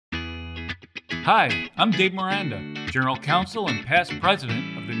Hi, I'm Dave Miranda, General Counsel and past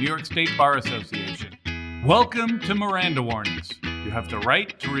President of the New York State Bar Association. Welcome to Miranda Warnings. You have the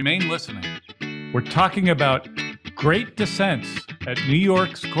right to remain listening. We're talking about great dissents at New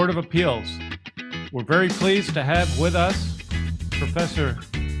York's Court of Appeals. We're very pleased to have with us Professor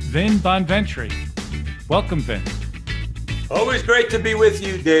Vin Bonventre. Welcome, Vin. Always great to be with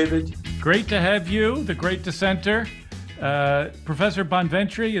you, David. Great to have you, the great dissenter. Professor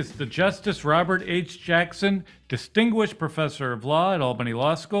Bonventre is the Justice Robert H. Jackson Distinguished Professor of Law at Albany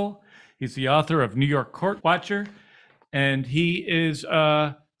Law School. He's the author of New York Court Watcher, and he is,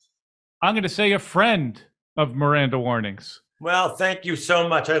 I'm going to say, a friend of Miranda Warnings. Well, thank you so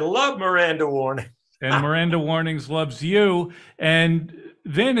much. I love Miranda Warnings. And Miranda Warnings loves you. And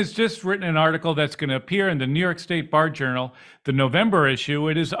Vin has just written an article that's going to appear in the New York State Bar Journal, the November issue.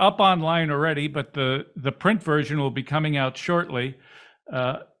 It is up online already, but the print version will be coming out shortly.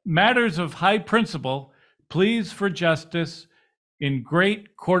 Matters of high principle, pleas for justice in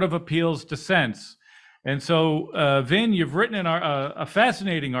great Court of Appeals dissents. And so, Vin, you've written a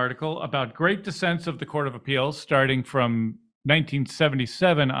fascinating article about great dissents of the Court of Appeals, starting from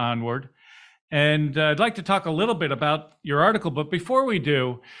 1977 onward. And I'd like to talk a little bit about your article, but before we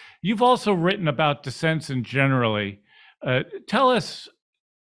do, you've also written about dissents in generally. Tell us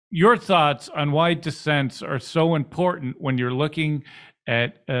your thoughts on why dissents are so important when you're looking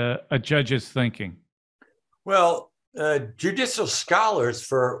at a judge's thinking. Well, judicial scholars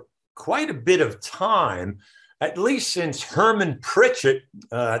for quite a bit of time, at least since Herman Pritchett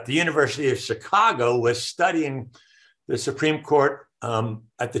at the University of Chicago was studying the Supreme Court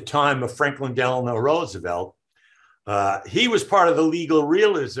at the time of Franklin Delano Roosevelt. He was part of the legal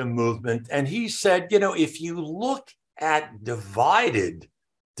realism movement. And he said, you know, if you look at divided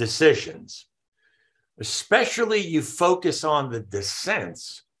decisions, especially you focus on the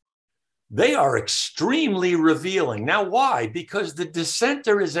dissents, they are extremely revealing. Now, why? Because the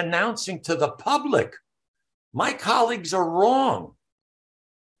dissenter is announcing to the public, my colleagues are wrong.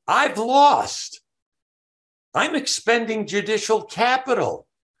 I've lost. I'm expending judicial capital.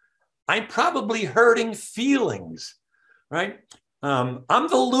 I'm probably hurting feelings, right? I'm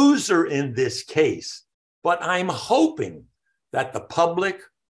the loser in this case, but I'm hoping that the public,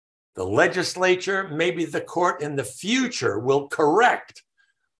 the legislature, maybe the court in the future will correct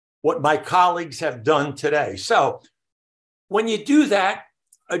what my colleagues have done today. So when you do that,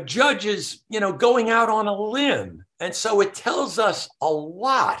 a judge is, going out on a limb. And so it tells us a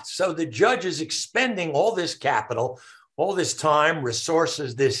lot. So the judge is expending all this capital, all this time,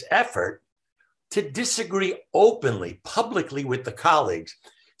 resources, this effort to disagree openly, publicly with the colleagues.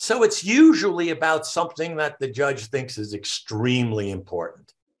 So it's usually about something that the judge thinks is extremely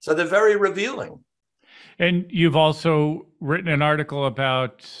important. So they're very revealing. And you've also written an article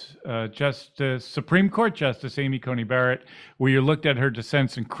about Supreme Court Justice Amy Coney Barrett, where you looked at her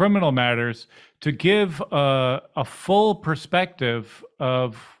dissents in criminal matters to give a full perspective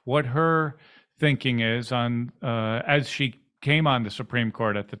of what her thinking is on as she came on the Supreme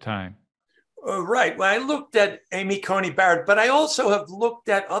Court at the time. Right. Well, I looked at Amy Coney Barrett, but I also have looked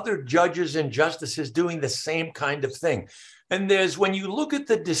at other judges and justices doing the same kind of thing. And when you look at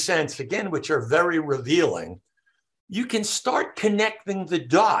the dissents, again, which are very revealing, you can start connecting the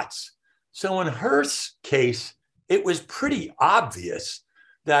dots. So in her case, it was pretty obvious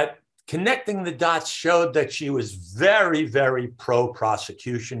that connecting the dots showed that she was very, very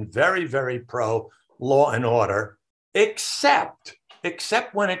pro-prosecution, very, very pro-law and order, except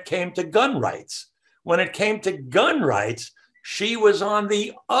when it came to gun rights. When it came to gun rights, she was on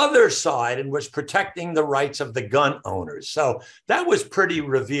the other side and was protecting the rights of the gun owners. So that was pretty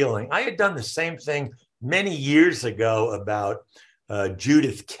revealing. I had done the same thing many years ago about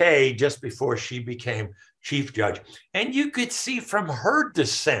Judith Kaye just before she became chief judge. And you could see from her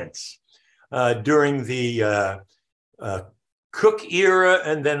dissents during the Cook era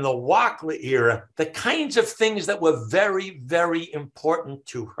and then the Wachler era, the kinds of things that were very, very important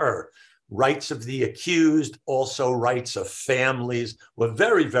to her. Rights of the accused, also rights of families were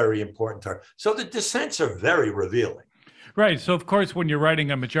very, very important to her. So the dissents are very revealing. Right. So, of course, when you're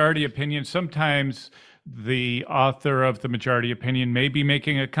writing a majority opinion, sometimes the author of the majority opinion may be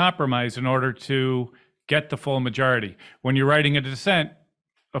making a compromise in order to get the full majority. When you're writing a dissent,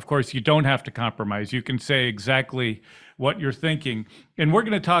 of course, you don't have to compromise. You can say exactly what you're thinking. And we're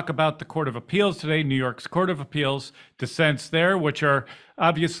going to talk about the Court of Appeals today, New York's Court of Appeals, dissents there, which are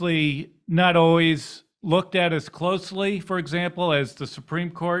obviously not always looked at as closely, for example, as the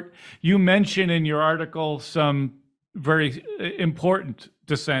Supreme Court. You mention in your article some very important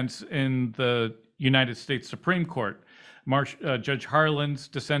dissents in the United States Supreme Court. Judge Harlan's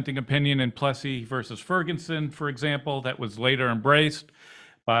dissenting opinion in Plessy versus Ferguson, for example, that was later embraced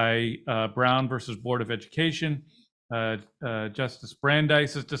by Brown versus Board of Education. Justice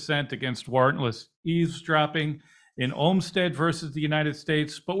Brandeis's dissent against warrantless eavesdropping in Olmstead versus the United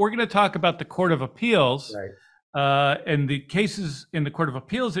States. But we're going to talk about the Court of Appeals, right, and the cases in the Court of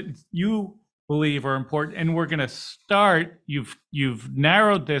Appeals that you believe are important. And we're going to start, you've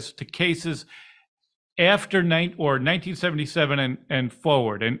narrowed this to cases after 1977 and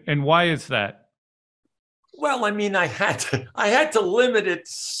forward. And why is that? Well, I mean, I had to limit it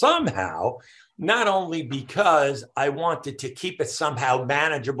somehow, not only because I wanted to keep it somehow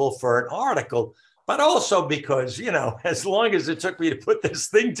manageable for an article, but also because, you know, as long as it took me to put this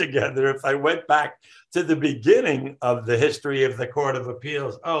thing together, if I went back to the beginning of the history of the Court of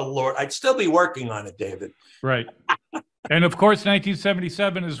Appeals, oh, Lord, I'd still be working on it, David. Right. And of course,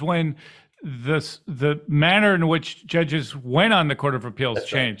 1977 is when the manner in which judges went on the Court of Appeals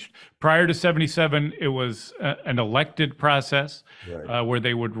changed. Right. Prior to 77, it was an elected process, right, where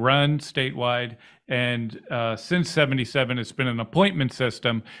they would run statewide. And since 77, it's been an appointment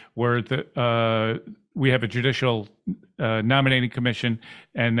system where we have a judicial nominating commission,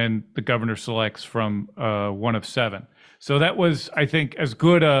 and then the governor selects from one of seven. So that was, I think, as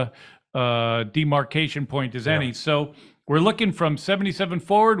good a demarcation point as any. So we're looking from 77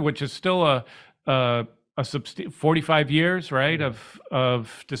 forward, which is still a 45 years, right,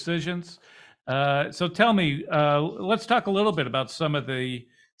 of decisions. So tell me, let's talk a little bit about some of the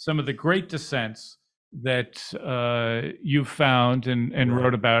great dissents that you found and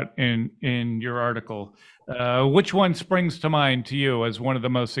wrote about in your article. Which one springs to mind to you as one of the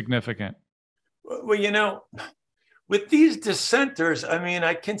most significant? Well, you know, with these dissenters, I mean,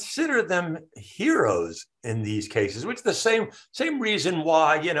 I consider them heroes in these cases, which is the same reason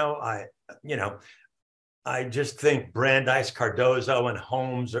why, I just think Brandeis, Cardozo, and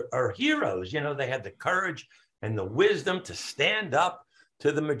Holmes are heroes. You know, they had the courage and the wisdom to stand up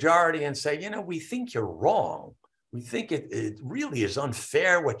to the majority and say, you know, we think you're wrong. We think it really is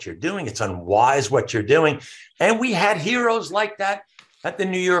unfair what you're doing. It's unwise what you're doing. And we had heroes like that at the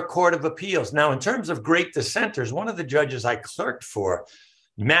New York Court of Appeals. Now, in terms of great dissenters, one of the judges I clerked for,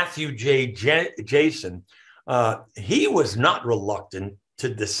 Matthew Jason, he was not reluctant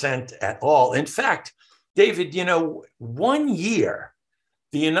to dissent at all. In fact, David, you know, 1 year,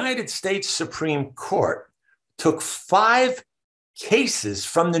 the United States Supreme Court took 5 cases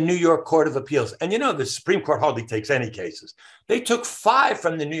from the New York Court of Appeals. And, you know, the Supreme Court hardly takes any cases. They took 5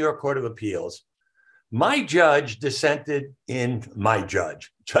 from the New York Court of Appeals. My judge dissented in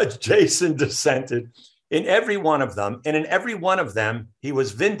Judge Jason dissented in every one of them. And in every one of them, he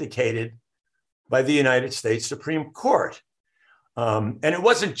was vindicated by the United States Supreme Court. And it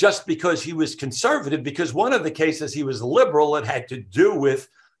wasn't just because he was conservative, because one of the cases he was liberal. It had to do with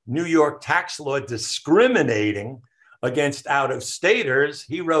New York tax law discriminating against out-of-staters.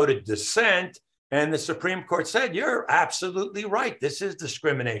 He wrote a dissent, and the Supreme Court said, you're absolutely right. This is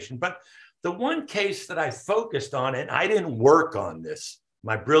discrimination. But the one case that I focused on, and I didn't work on this,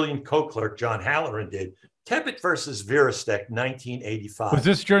 my brilliant co-clerk, John Halloran, did, Tebbit versus Virostek, 1985. Was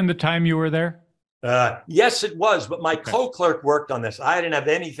this during the time you were there? Yes, it was, but my co-clerk worked on this. I didn't have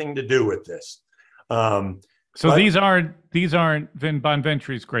anything to do with this. So these aren't Vin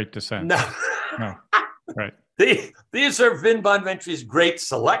Bonventre's great dissent. No, right. These are Vin Bonventre's great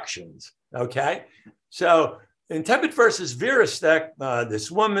selections, okay? So in Tebbit versus Virostek, this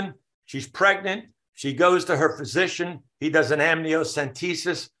woman, she's pregnant. She goes to her physician. He does an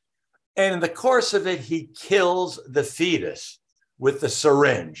amniocentesis. And in the course of it, he kills the fetus with the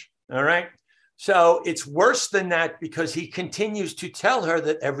syringe, all right? So it's worse than that because he continues to tell her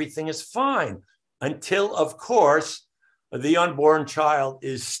that everything is fine until, of course, the unborn child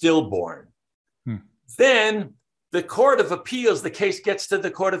is stillborn. Then the Court of Appeals, the case gets to the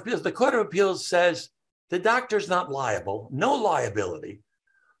Court of Appeals. The Court of Appeals says the doctor's not liable, no liability.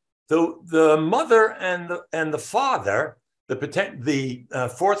 The mother and the father,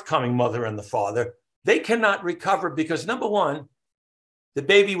 the forthcoming mother and the father, they cannot recover because, number one, the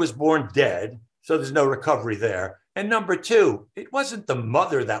baby was born dead, so there's no recovery there. And number two, it wasn't the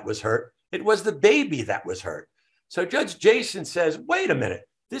mother that was hurt, it was the baby that was hurt. So Judge Jason says, wait a minute,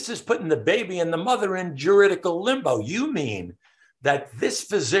 this is putting the baby and the mother in juridical limbo. You mean that this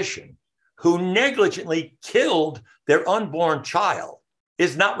physician who negligently killed their unborn child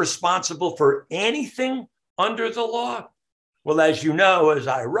is not responsible for anything under the law? Well, as you know, as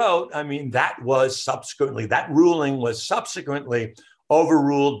I wrote, I mean, that ruling was subsequently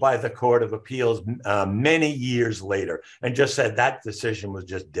overruled by the Court of Appeals many years later, and just said that decision was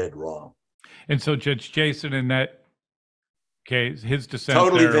just dead wrong. And so Judge Jason, in that case, his dissent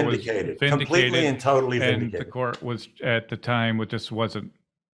totally there vindicated, completely and totally vindicated. And the court was at the time just wasn't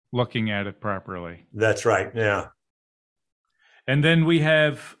looking at it properly. That's right. Yeah. And then we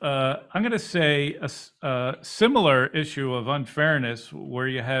have, I'm going to say, a similar issue of unfairness where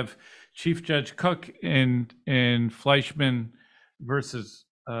you have Chief Judge Cook in Fleischman versus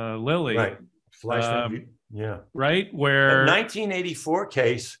Lilly. Right. Fleischman, yeah. Right, where... A 1984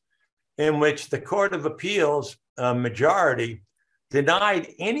 case in which the Court of Appeals majority denied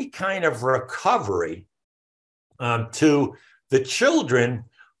any kind of recovery to the children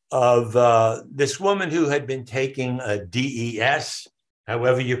of this woman who had been taking a DES,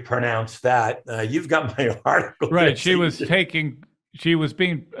 however you pronounce that. You've got my article. Right. She was taking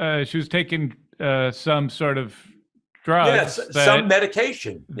some sort of drugs. Yes, some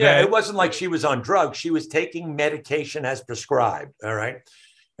medication. Yeah, it wasn't like she was on drugs. She was taking medication as prescribed. All right.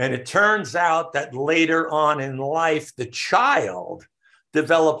 And it turns out that later on in life, the child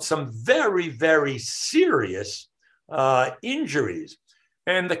developed some very, very serious injuries.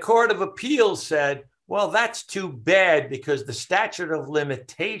 And the Court of Appeals said, well, that's too bad because the statute of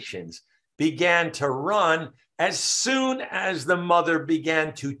limitations began to run as soon as the mother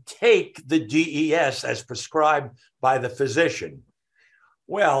began to take the DES as prescribed by the physician.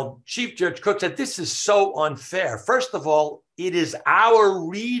 Well, Chief Judge Cook said, this is so unfair. First of all, it is our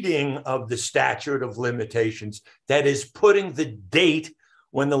reading of the statute of limitations that is putting the date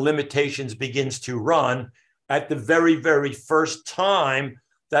when the limitations begins to run at the very, very first time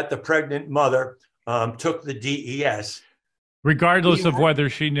that the pregnant mother took the DES. Regardless of whether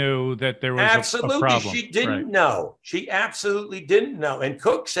she knew that there was a problem. Absolutely, she didn't know. She absolutely didn't know. And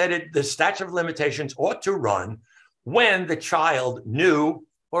Cook said the statute of limitations ought to run when the child knew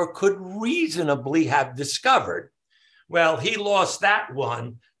or could reasonably have discovered. Well, he lost that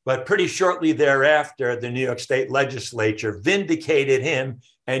one, but pretty shortly thereafter, the New York State legislature vindicated him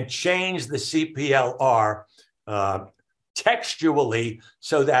and changed the CPLR textually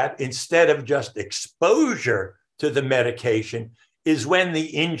so that instead of just exposure to the medication is when the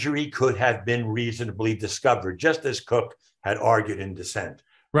injury could have been reasonably discovered, just as Cook had argued in dissent.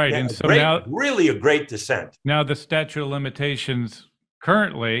 Right. Yeah, and so now really a great dissent. Now the statute of limitations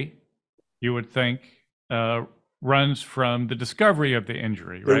currently, you would think, runs from the discovery of the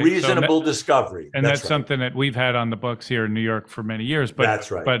injury, right? The reasonable discovery. And that's something that we've had on the books here in New York for many years. But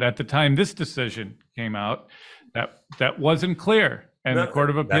that's right. But at the time this decision came out, that wasn't clear. And the Court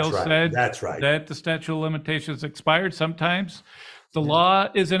of Appeals said that the statute of limitations expired. Sometimes the law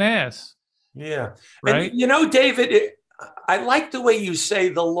is an ass. Yeah. Right. And, you know, David, I like the way you say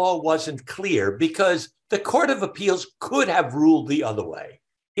the law wasn't clear because the Court of Appeals could have ruled the other way.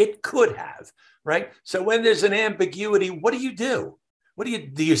 It could have, right? So when there's an ambiguity, what do you do?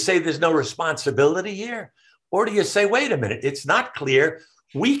 Do you say there's no responsibility here? Or do you say, wait a minute, it's not clear.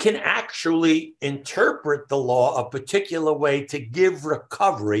 We can actually interpret the law a particular way to give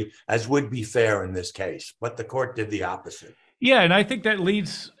recovery as would be fair in this case. But the court did the opposite. Yeah, and I think that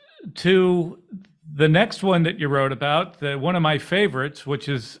leads to the next one that you wrote about, one of my favorites, which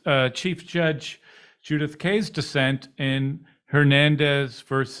is Chief Judge Judith Kaye's dissent in Hernandez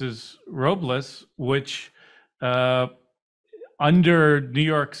versus Robles, which under New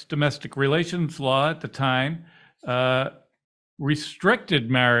York's domestic relations law at the time, restricted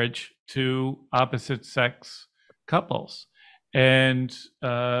marriage to opposite sex couples. And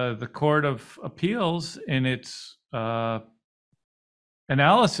the Court of Appeals in its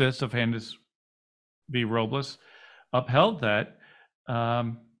analysis of Hernandez v. Robles upheld that.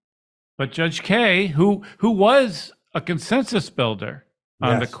 But Judge Kaye, who was a consensus builder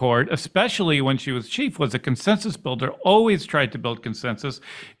on the court, especially when she was chief, was a consensus builder, always tried to build consensus.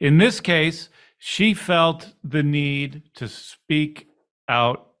 In this case, she felt the need to speak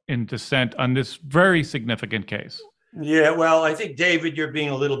out in dissent on this very significant case. Yeah, well, I think, David, you're being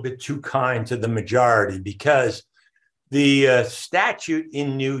a little bit too kind to the majority because the statute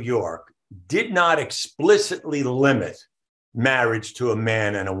in New York did not explicitly limit marriage to a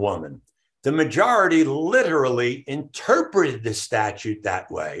man and a woman. The majority literally interpreted the statute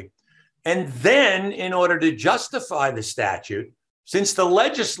that way. And then, in order to justify the statute, since the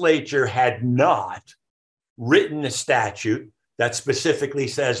legislature had not written a statute that specifically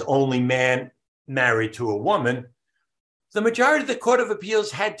says only man married to a woman, the majority of the Court of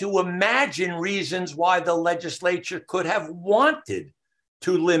Appeals had to imagine reasons why the legislature could have wanted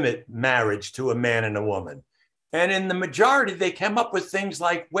to limit marriage to a man and a woman. And in the majority, they came up with things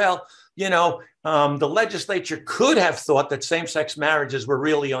like, well, you know, the legislature could have thought that same-sex marriages were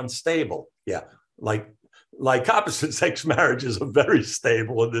really unstable. Yeah, like opposite-sex marriages are very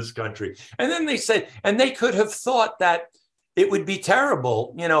stable in this country. And then they said, and they could have thought that it would be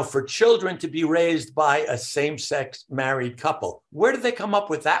terrible, for children to be raised by a same-sex married couple. Where did they come up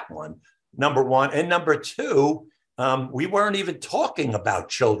with that one? Number one. And number two, we weren't even talking about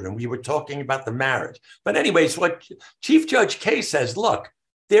children. We were talking about the marriage. But anyways, what Chief Judge Kaye says, look,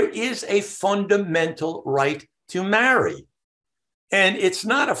 there is a fundamental right to marry. And it's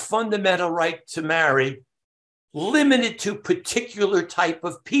not a fundamental right to marry limited to particular type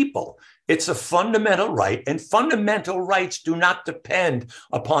of people. It's a fundamental right, and fundamental rights do not depend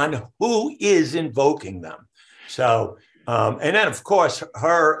upon who is invoking them. So, and then, of course,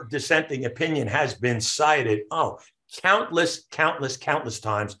 her dissenting opinion has been cited, countless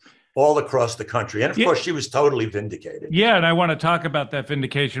times all across the country. And of course, she was totally vindicated. Yeah, and I want to talk about that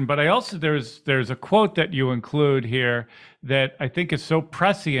vindication, but I also, there's a quote that you include here that I think is so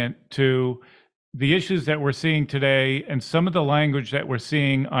prescient to the issues that we're seeing today and some of the language that we're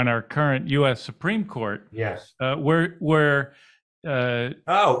seeing on our current U.S. Supreme Court. Yes. Where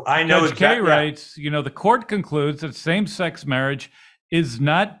I know Judge Kaye writes, the court concludes that same-sex marriage is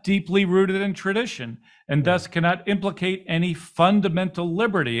not deeply rooted in tradition and thus cannot implicate any fundamental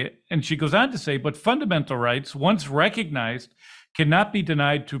liberty. And she goes on to say, but fundamental rights, once recognized, cannot be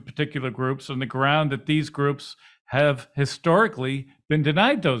denied to particular groups on the ground that these groups have historically been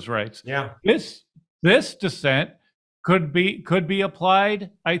denied those rights. Yeah. This dissent could be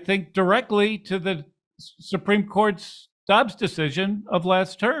applied, I think, directly to the Supreme Court's Dobbs decision of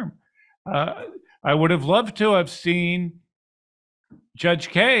last term. I would have loved to have seen Judge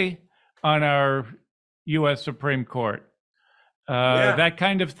Kaye on our U.S. Supreme Court. That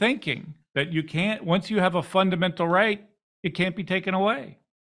kind of thinking, that you can't, once you have a fundamental right, it can't be taken away.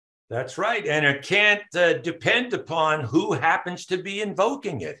 That's right. And it can't depend upon who happens to be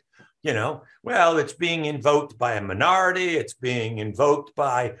invoking it. It's being invoked by a minority. It's being invoked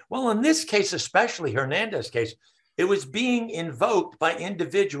by, in this case, especially Hernandez's case, it was being invoked by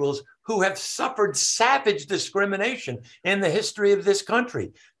individuals who have suffered savage discrimination in the history of this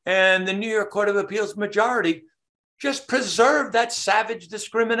country. And the New York Court of Appeals majority just preserved that savage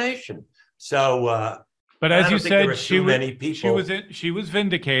discrimination. So, but as you said, she was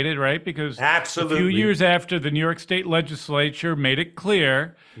vindicated, right? Because absolutely, a few years after the New York State legislature made it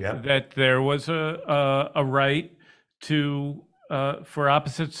clear that there was a right to for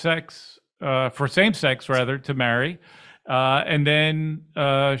opposite sex, for same sex rather, to marry, and then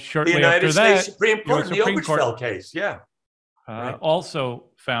shortly the United after States that, Supreme Court, the Obergefell case, also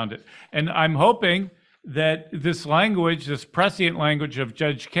found it. And I'm hoping that this language, this prescient language of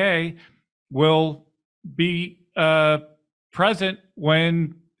Judge Kaye, will be present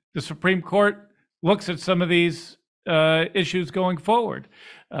when the Supreme Court looks at some of these issues going forward.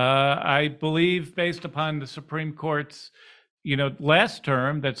 I believe, based upon the Supreme Court's, last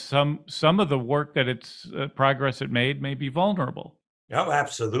term, that some of the work that it's progress it made may be vulnerable. Oh,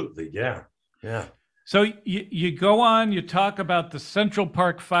 absolutely, yeah. So you go on, you talk about the Central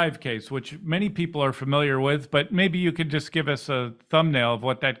Park 5 case, which many people are familiar with, but maybe you could just give us a thumbnail of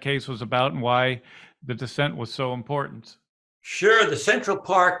what that case was about and why the dissent was so important. Sure. The Central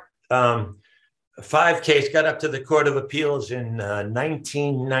Park 5 case got up to the Court of Appeals in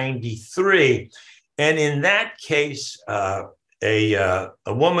 1993. And in that case, a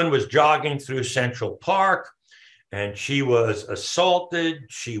woman was jogging through Central Park and she was assaulted.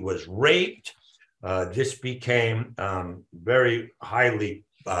 She was raped. This became very highly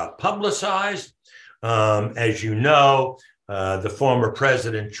publicized. As you know, the former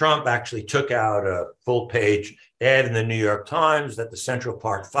President Trump actually took out a full-page ad in the New York Times that the Central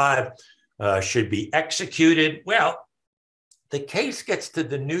Park 5 should be executed. Well, the case gets to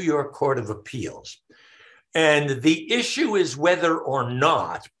the New York Court of Appeals. And the issue is whether or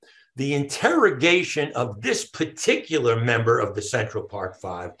not the interrogation of this particular member of the Central Park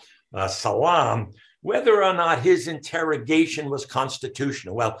 5, Salam, whether or not his interrogation was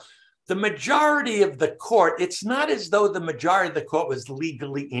constitutional. Well, the majority of the court, it's not as though the majority of the court was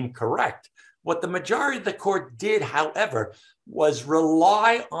legally incorrect. What the majority of the court did, however, was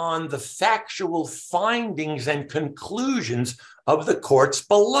rely on the factual findings and conclusions of the courts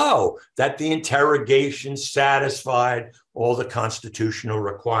below, that the interrogation satisfied all the constitutional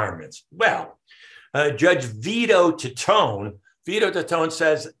requirements. Well, Judge Vito Titone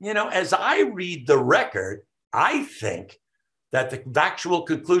says, as I read the record, I think that the factual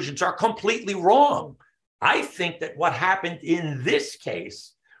conclusions are completely wrong. I think that what happened in this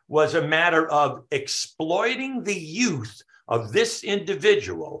case was a matter of exploiting the youth of this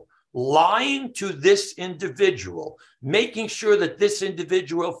individual, lying to this individual, making sure that this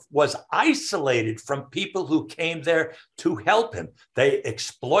individual was isolated from people who came there to help him. They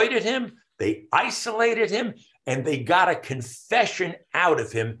exploited him, they isolated him, and they got a confession out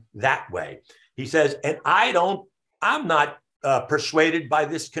of him that way. He says, and I'm not persuaded by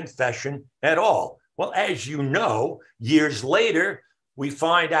this confession at all. Well, as you know, years later, we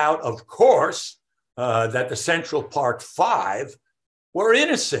find out, of course, that the Central Park Five were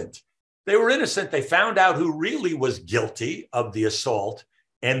innocent. They were innocent. They found out who really was guilty of the assault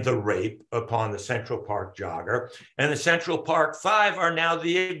and the rape upon the Central Park jogger. And the Central Park Five are now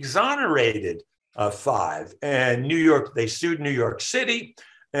the exonerated five. And they sued New York City,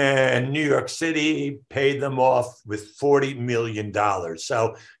 and New York City paid them off with $40 million.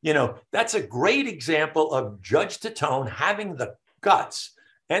 So, that's a great example of Judge Titone having the guts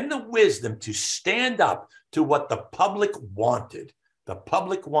and the wisdom to stand up to what the public wanted. The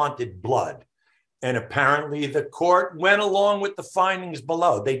public wanted blood. And apparently the court went along with the findings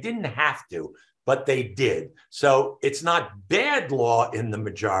below. They didn't have to, but they did. So it's not bad law in the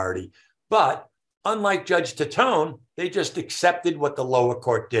majority, but unlike Judge Titone, they just accepted what the lower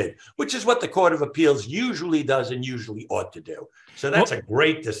court did, which is what the Court of Appeals usually does and usually ought to do. So that's a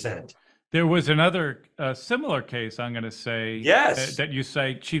great dissent. There was another similar case, I'm going to say, yes, that you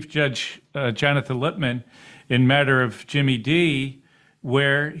cite, Chief Judge Jonathan Lippman, in matter of Jimmy D.,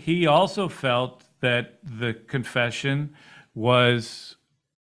 where he also felt that the confession was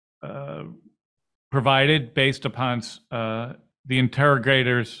provided based upon the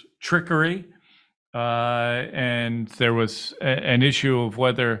interrogator's trickery, and there was an issue of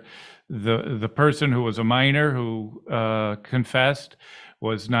whether the person who was a minor who confessed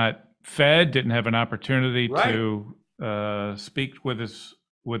was not fed, didn't have an opportunity to speak with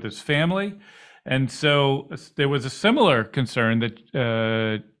his family. And so there was a similar concern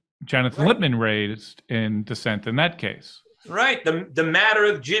that Jonathan Lippman raised in dissent in that case. Right. The matter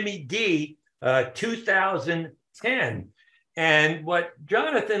of Jimmy D., 2010. And what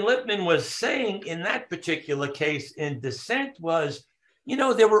Jonathan Lippman was saying in that particular case in dissent was,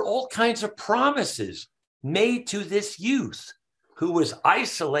 there were all kinds of promises made to this youth who was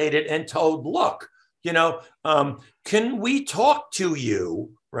isolated and told, look, can we talk to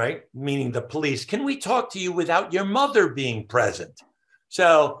you, right? Meaning the police, can we talk to you without your mother being present?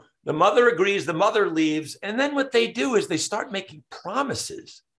 So the mother agrees, the mother leaves. And then what they do is they start making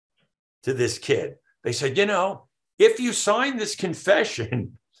promises to this kid. They said, if you sign this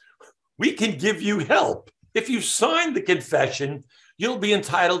confession, we can give you help. If you sign the confession, you'll be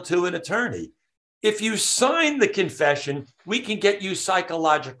entitled to an attorney. If you sign the confession, we can get you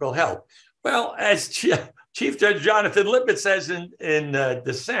psychological help. Well, as Chief Judge Jonathan Lippman says in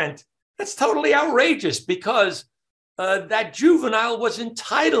dissent, that's totally outrageous because that juvenile was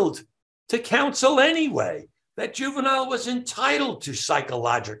entitled to counsel anyway. That juvenile was entitled to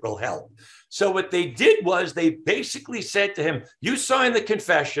psychological help. So what they did was they basically said to him, you sign the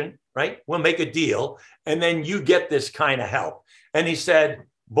confession, right? We'll make a deal, and then you get this kind of help. And he said,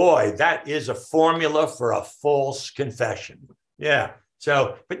 boy, that is a formula for a false confession. Yeah.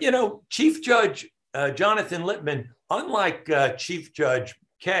 So, but Chief Judge Jonathan Lippman, unlike Chief Judge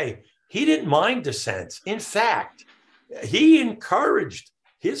Kay, he didn't mind dissents. In fact, he encouraged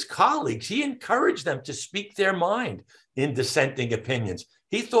his colleagues, he encouraged them to speak their mind in dissenting opinions.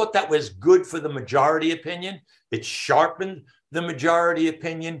 He thought that was good for the majority opinion. It sharpened the majority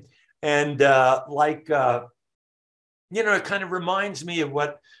opinion. And it kind of reminds me of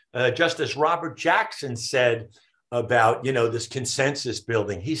what Justice Robert Jackson said about, this consensus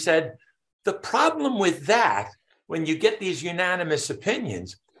building. He said, the problem with that, when you get these unanimous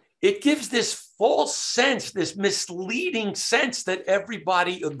opinions, it gives this false sense, this misleading sense that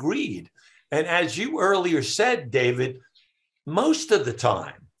everybody agreed. And as you earlier said, David, most of the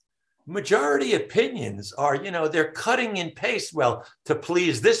time, majority opinions are, they're cutting and paste. Well, to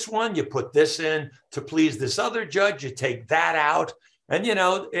please this one, you put this in. To please this other judge, you take that out. And,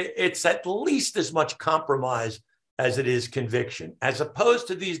 it's at least as much compromise as it is conviction. As opposed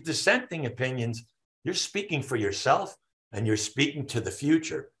to these dissenting opinions, you're speaking for yourself and you're speaking to the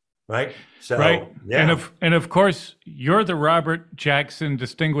future. Right. So, right. Yeah. And of course, you're the Robert Jackson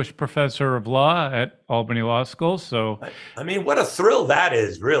Distinguished Professor of Law at Albany Law School. So, I mean, what a thrill that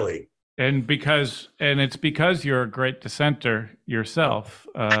is, really. And it's because you're a great dissenter yourself,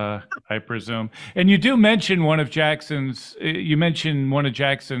 I presume. And you do mention one of Jackson's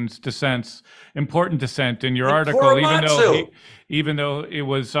dissents, important dissent in your article, even though it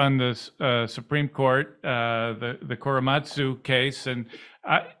was on the Supreme Court, the Korematsu case, and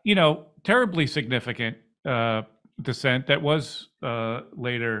terribly significant dissent that was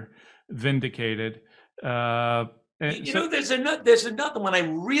later vindicated. There's another one I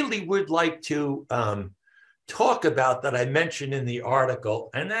really would like to talk about that I mentioned in the article,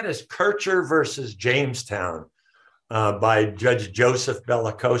 and that is Kircher versus Jamestown, by Judge Joseph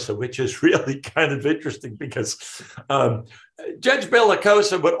Bellicosa, which is really kind of interesting because Judge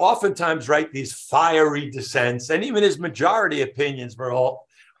Bellicosa would oftentimes write these fiery dissents, and even his majority opinions were all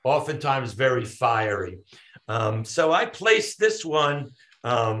oftentimes very fiery. So I placed this one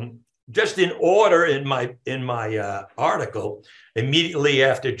just in order in my article immediately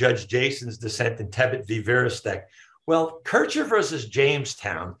after Judge Jason's dissent in Tebbit v. Virostek. Well, Kircher versus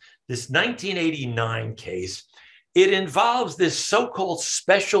Jamestown, this 1989 case, it involves this so-called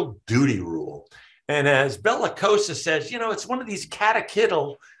special duty rule. And as Bellicosa says, it's one of these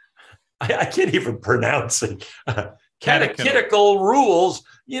catechetical, I can't even pronounce it, catechetical rules,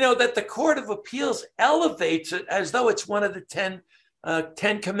 that the Court of Appeals elevates it as though it's one of the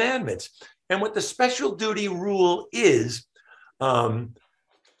 10 Commandments. And what the special duty rule is that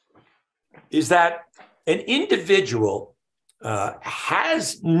an individual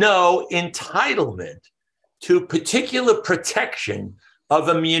has no entitlement to particular protection of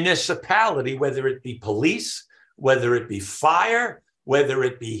a municipality, whether it be police, whether it be fire, whether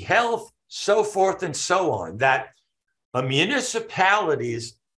it be health, so forth and so on, that a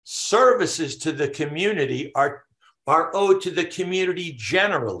municipality's services to the community are owed to the community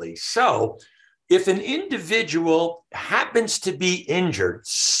generally. So if an individual happens to be injured,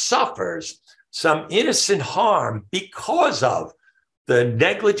 suffers some innocent harm because of the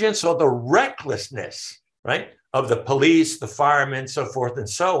negligence or the recklessness, right, of the police, the firemen, so forth and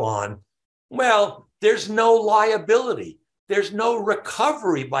so on, well, there's no liability. There's no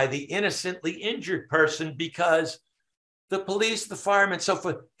recovery by the innocently injured person because the police, the firemen, so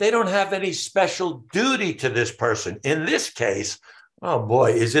forth, they don't have any special duty to this person. In this case, oh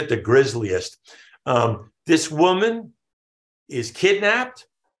boy, is it the grisliest. This woman is kidnapped.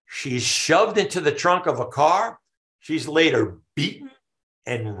 She's shoved into the trunk of a car. She's later beaten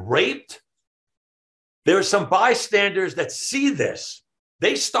and raped. There are some bystanders that see this.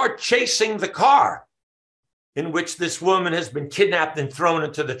 They start chasing the car in which this woman has been kidnapped and thrown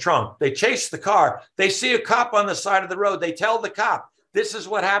into the trunk. They chase the car. They see a cop on the side of the road. They tell the cop, this is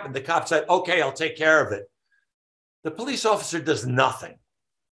what happened. The cop said, okay, I'll take care of it. The police officer does nothing.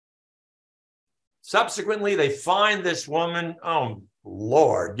 Subsequently, they find this woman. Oh,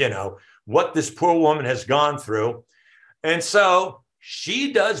 Lord, what this poor woman has gone through. And so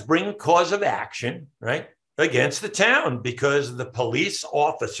she does bring cause of action, right, against the town because the police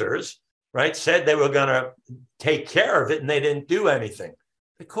officers, right, said they were going to take care of it and they didn't do anything.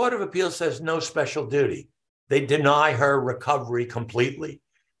 The Court of Appeals says no special duty. They deny her recovery completely.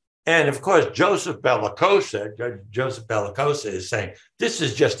 And of course, Joseph Bellicosa is saying, this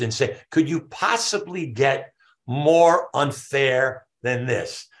is just insane. Could you possibly get more unfair than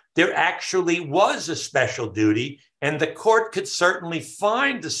this? There actually was a special duty, and the court could certainly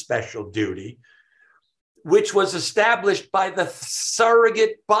find the special duty, which was established by the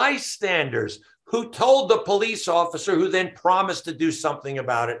surrogate bystanders who told the police officer, who then promised to do something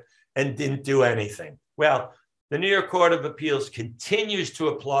about it and didn't do anything. Well, the New York Court of Appeals continues to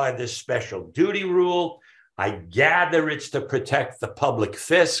apply this special duty rule. I gather it's to protect the public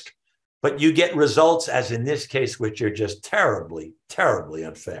fisc, but you get results, as in this case, which are just terribly, terribly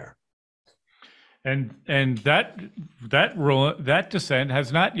unfair. And that rule, that dissent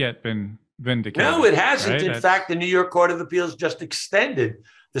has not yet been vindicated. No, it hasn't. Right? In fact, the New York Court of Appeals just extended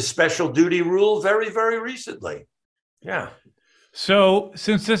the special duty rule very, very recently. Yeah. So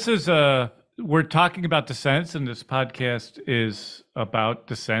since this is we're talking about dissents, and this podcast is about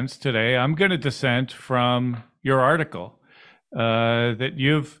dissents today, I'm going to dissent from your article that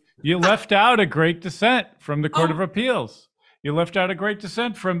you left out a great dissent from the Court of Appeals. You left out a great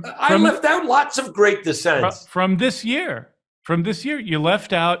dissent from I left out lots of great dissents from this year. From this year, you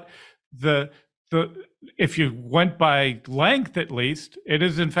left out the if you went by length, at least, it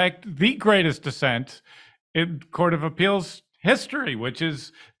is in fact the greatest dissent in Court of Appeals history, which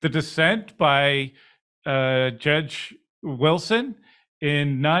is the dissent by Judge Wilson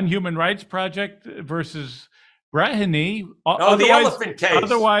in Non-Human Rights Project versus Braheny, the elephant case,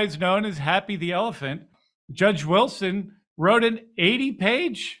 otherwise known as Happy the Elephant. Judge Wilson wrote an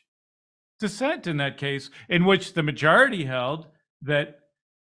 80-page dissent in that case, in which the majority held that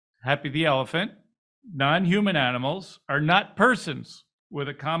Happy the Elephant, non-human animals, are not persons with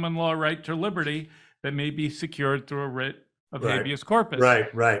a common law right to liberty that may be secured through a writ of habeas corpus.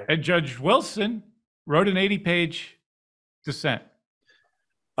 Right. And Judge Wilson wrote an 80-page dissent.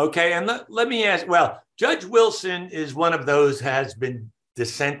 Okay, and let me ask, well, Judge Wilson is one of those who has been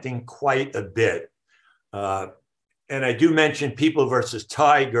dissenting quite a bit. And I do mention People versus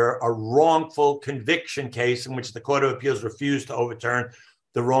Tiger, a wrongful conviction case in which the Court of Appeals refused to overturn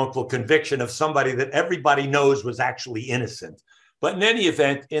the wrongful conviction of somebody that everybody knows was actually innocent. But in any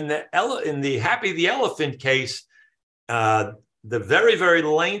event, in the Happy the Elephant case, the very, very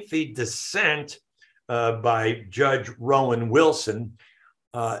lengthy dissent by Judge Rowan Wilson,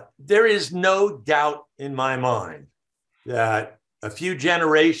 there is no doubt in my mind that a few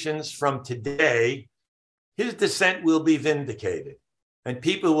generations from today, his dissent will be vindicated. And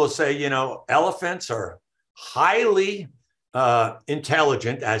people will say, you know, elephants are highly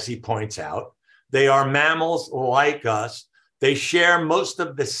intelligent, as he points out. They are mammals like us. They share most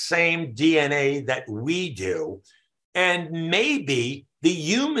of the same DNA that we do. And maybe the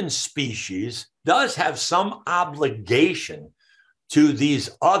human species does have some obligation to these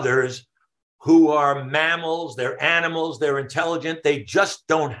others who are mammals, they're animals, they're intelligent. They just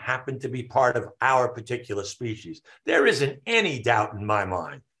don't happen to be part of our particular species. There isn't any doubt in my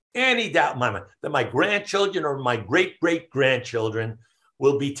mind, that my grandchildren or my great-great-grandchildren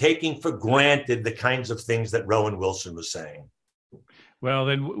will be taking for granted the kinds of things that Rowan Wilson was saying. Well,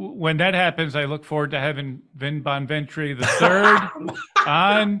 then when that happens, I look forward to having Vin Bonventre III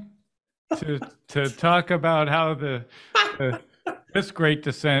on to talk about how this great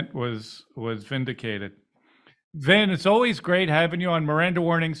dissent was vindicated. Vin, it's always great having you on Miranda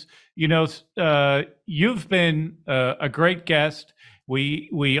Warnings. You know, you've been a great guest.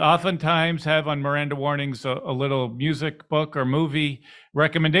 We oftentimes have on Miranda Warnings a little music, book, or movie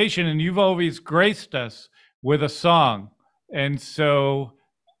recommendation, and you've always graced us with a song. And so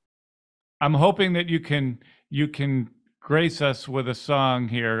I'm hoping that you can grace us with a song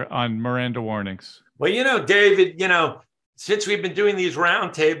here on Miranda Warnings. Well, you know, David, you know, since we've been doing these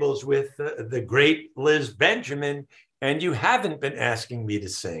roundtables with the great Liz Benjamin, and you haven't been asking me to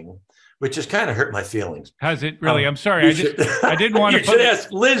sing, which has kind of hurt my feelings. Has it really? I'm sorry. I didn't want to should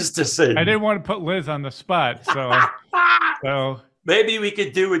ask Liz to sing. I didn't want to put Liz on the spot. So maybe we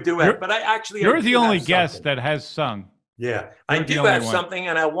could do a duet. But you're the only guest that has sung. Yeah, I do have something,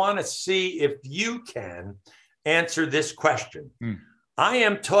 and I want to see if you can answer this question. I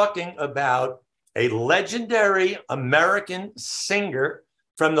am talking about a legendary American singer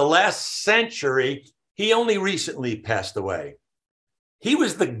from the last century. He only recently passed away. He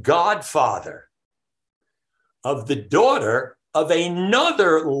was the godfather of the daughter of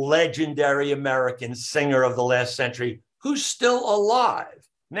another legendary American singer of the last century who's still alive.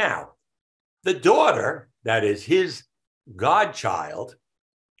 Now, the daughter, that is his godchild,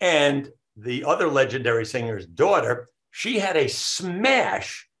 and the other legendary singer's daughter, she had a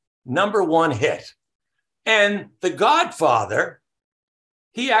smash #1 hit. And the godfather,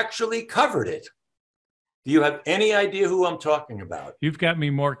 he actually covered it. Do you have any idea who I'm talking about? You've got me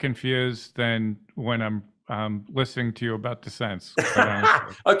more confused than when I'm listening to you about dissents.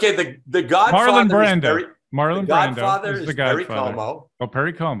 Okay, the godfather Marlon Brando. The godfather is Perry Como. Oh,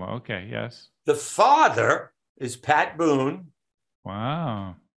 Perry Como. Okay, yes. The father is Pat Boone.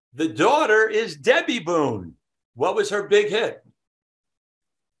 Wow. The daughter is Debbie Boone. What was her big hit?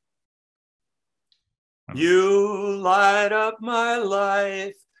 You light up my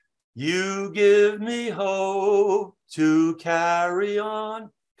life. You give me hope to carry on.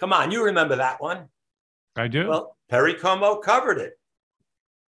 Come on, you remember that one? I do. Well, Perry Como covered it.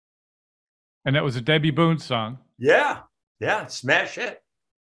 And that was a Debbie Boone song. Yeah, smash hit.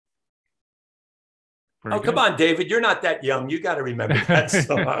 Come on, David, you're not that young. You got to remember that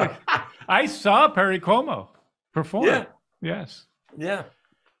song. I saw Perry Como perform. Yeah. Yes. Yeah.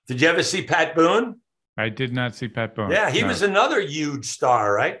 Did you ever see Pat Boone? I did not see Pat Boone. Yeah, he was another huge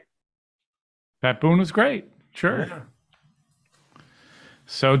star, right? Pat Boone was great. Sure. Yeah.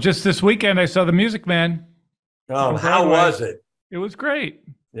 So just this weekend, I saw The Music Man. Oh, how was it? It was great.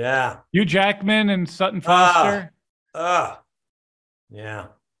 Yeah. Hugh Jackman and Sutton Foster. Yeah.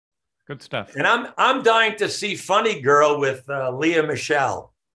 Good stuff. And I'm dying to see Funny Girl with Leah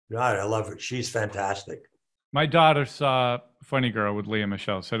Michele. God, I love her. She's fantastic. My daughter saw Funny Girl with Leah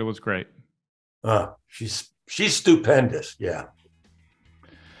Michele. Said it was great. She's stupendous. Yeah.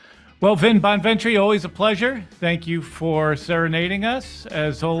 Well, Vin Bonventre, always a pleasure. Thank you for serenading us,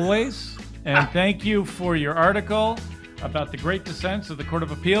 as always. And thank you for your article about the great dissents of the Court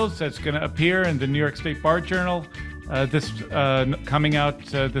of Appeals that's going to appear in the New York State Bar Journal coming out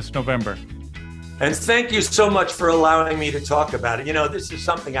this November. And thank you so much for allowing me to talk about it. You know, this is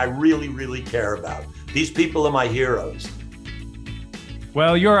something I really, really care about. These people are my heroes.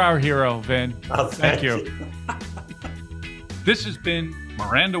 Well, you're our hero, Vin. Oh, thank you. This has been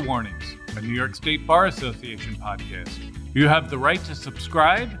Miranda Warnings, a New York State Bar Association podcast. You have the right to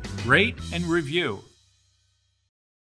subscribe, rate, and review.